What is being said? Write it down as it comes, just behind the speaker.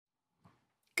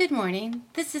Good morning.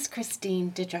 This is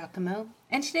Christine DiGiacomo,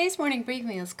 and today's morning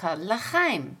briefing is called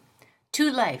L'chaim,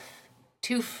 to life,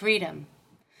 to freedom.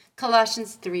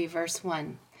 Colossians 3, verse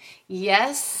 1.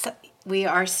 Yes, we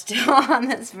are still on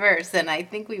this verse, and I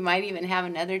think we might even have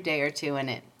another day or two in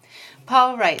it.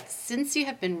 Paul writes, since you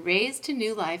have been raised to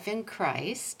new life in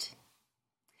Christ,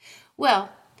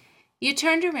 you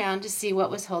turned around to see what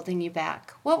was holding you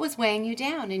back, what was weighing you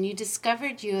down, and you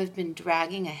discovered you have been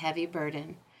dragging a heavy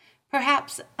burden,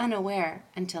 perhaps unaware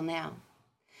until now.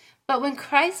 But when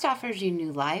Christ offers you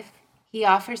new life, he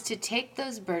offers to take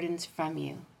those burdens from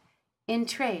you. In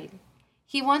trade,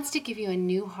 he wants to give you a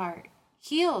new heart,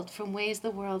 healed from ways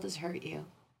the world has hurt you.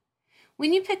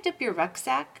 When you picked up your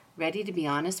rucksack, ready to be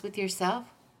honest with yourself,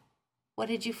 what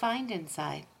did you find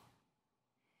inside?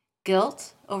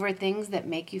 Guilt over things that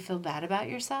make you feel bad about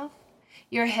yourself?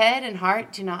 Your head and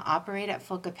heart do not operate at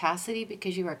full capacity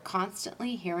because you are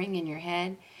constantly hearing in your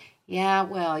head,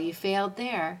 yeah, you failed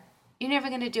there. You're never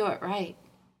going to do it right.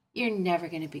 You're never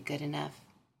going to be good enough.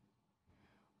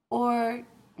 Or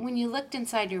when you looked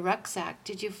inside your rucksack,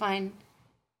 did you find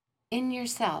in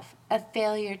yourself a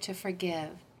failure to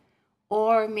forgive,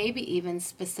 or maybe even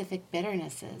specific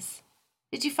bitternesses?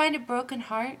 Did you find a broken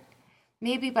heart?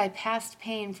 Maybe by past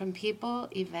pain from people,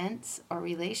 events, or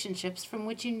relationships from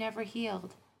which you never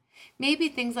healed. Maybe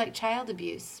things like child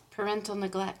abuse, parental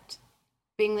neglect,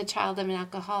 being the child of an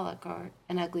alcoholic, or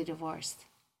an ugly divorce.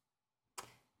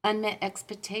 Unmet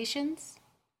expectations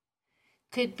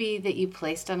could be that you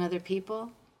placed on other people,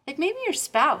 like maybe your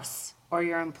spouse, or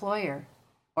your employer,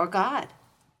 or God.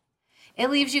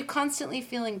 It leaves you constantly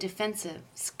feeling defensive,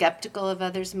 skeptical of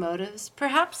others' motives,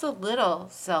 perhaps a little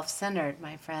self-centered,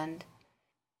 my friend,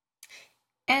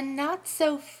 and not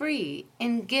so free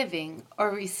in giving or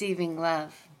receiving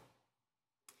love.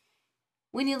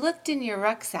 When you looked in your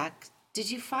rucksack, did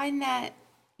you find that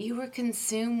you were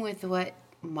consumed with what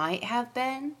might have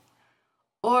been,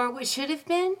 or what should have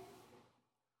been?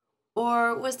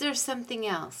 Or was there something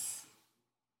else?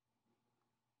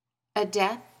 A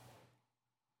death?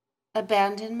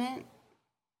 Abandonment?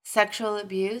 Sexual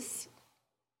abuse?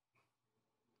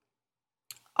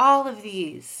 All of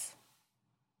these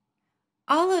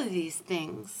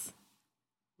things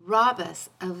rob us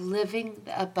of living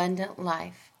the abundant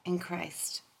life in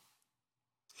Christ.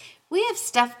 We have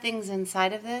stuffed things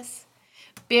inside of this,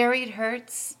 buried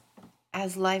hurts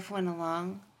as life went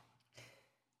along.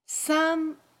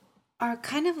 Some are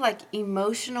kind of like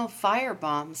emotional fire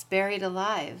bombs buried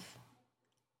alive.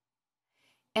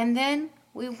 And then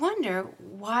we wonder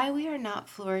why we are not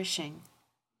flourishing.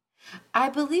 I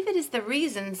believe it is the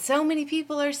reason so many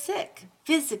people are sick,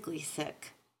 physically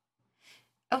sick.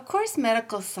 Of course,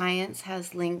 medical science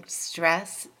has linked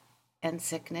stress and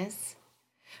sickness,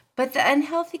 but the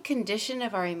unhealthy condition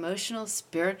of our emotional,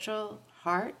 spiritual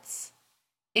hearts,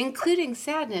 including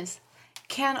sadness,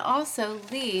 can also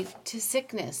lead to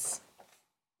sickness.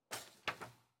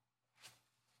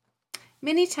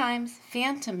 Many times,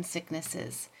 phantom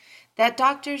sicknesses that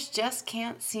doctors just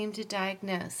can't seem to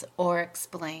diagnose or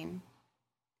explain.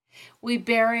 We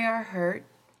bury our hurt,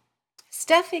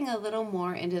 stuffing a little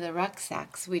more into the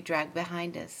rucksacks we drag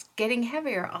behind us, getting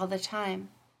heavier all the time.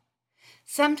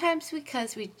 Sometimes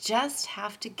because we just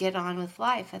have to get on with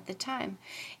life at the time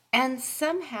and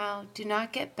somehow do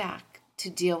not get back to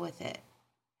deal with it.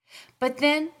 But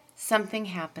then something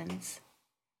happens,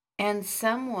 and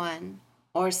someone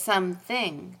or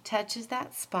something touches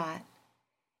that spot,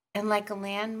 and like a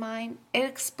landmine, it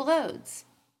explodes.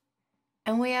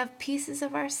 And we have pieces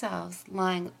of ourselves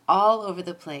lying all over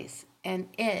the place, and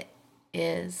it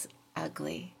is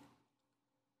ugly.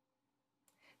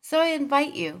 So I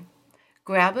invite you,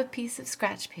 grab a piece of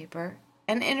scratch paper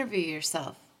and interview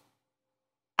yourself.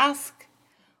 Ask,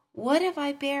 what have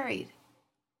I buried?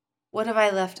 What have I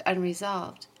left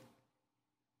unresolved?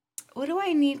 What do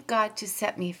I need God to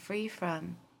set me free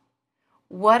from?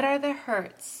 What are the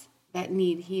hurts that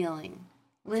need healing?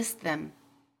 List them.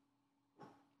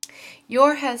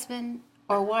 Your husband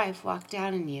or wife walked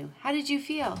out on you. How did you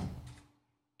feel?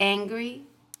 Angry,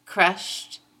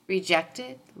 crushed,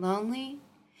 rejected, lonely?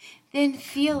 Then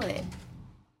feel it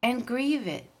and grieve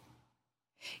it.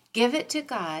 Give it to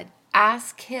God.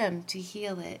 Ask Him to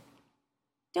heal it.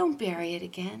 Don't bury it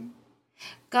again.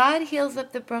 God heals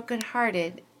up the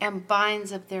brokenhearted and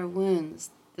binds up their wounds,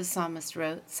 the psalmist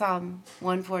wrote, Psalm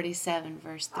 147,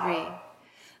 verse 3.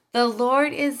 The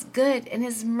Lord is good, and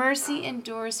His mercy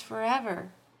endures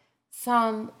forever,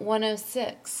 Psalm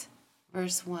 106,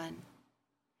 verse 1.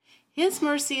 His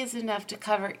mercy is enough to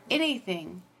cover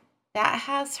anything that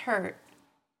has hurt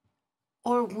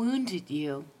or wounded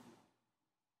you.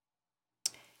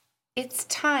 It's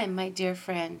time, my dear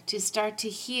friend, to start to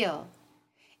heal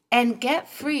and get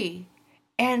free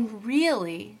and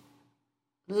really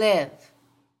live.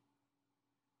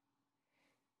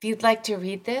 If you'd like to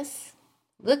read this,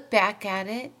 look back at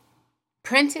it,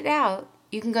 print it out,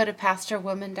 you can go to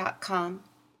pastorwoman.com,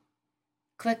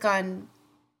 click on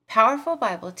Powerful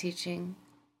Bible Teaching,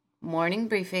 Morning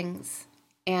Briefings,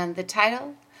 and the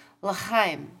title,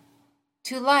 L'chaim,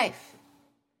 to life,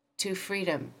 to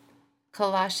freedom,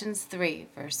 Colossians 3,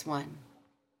 verse 1.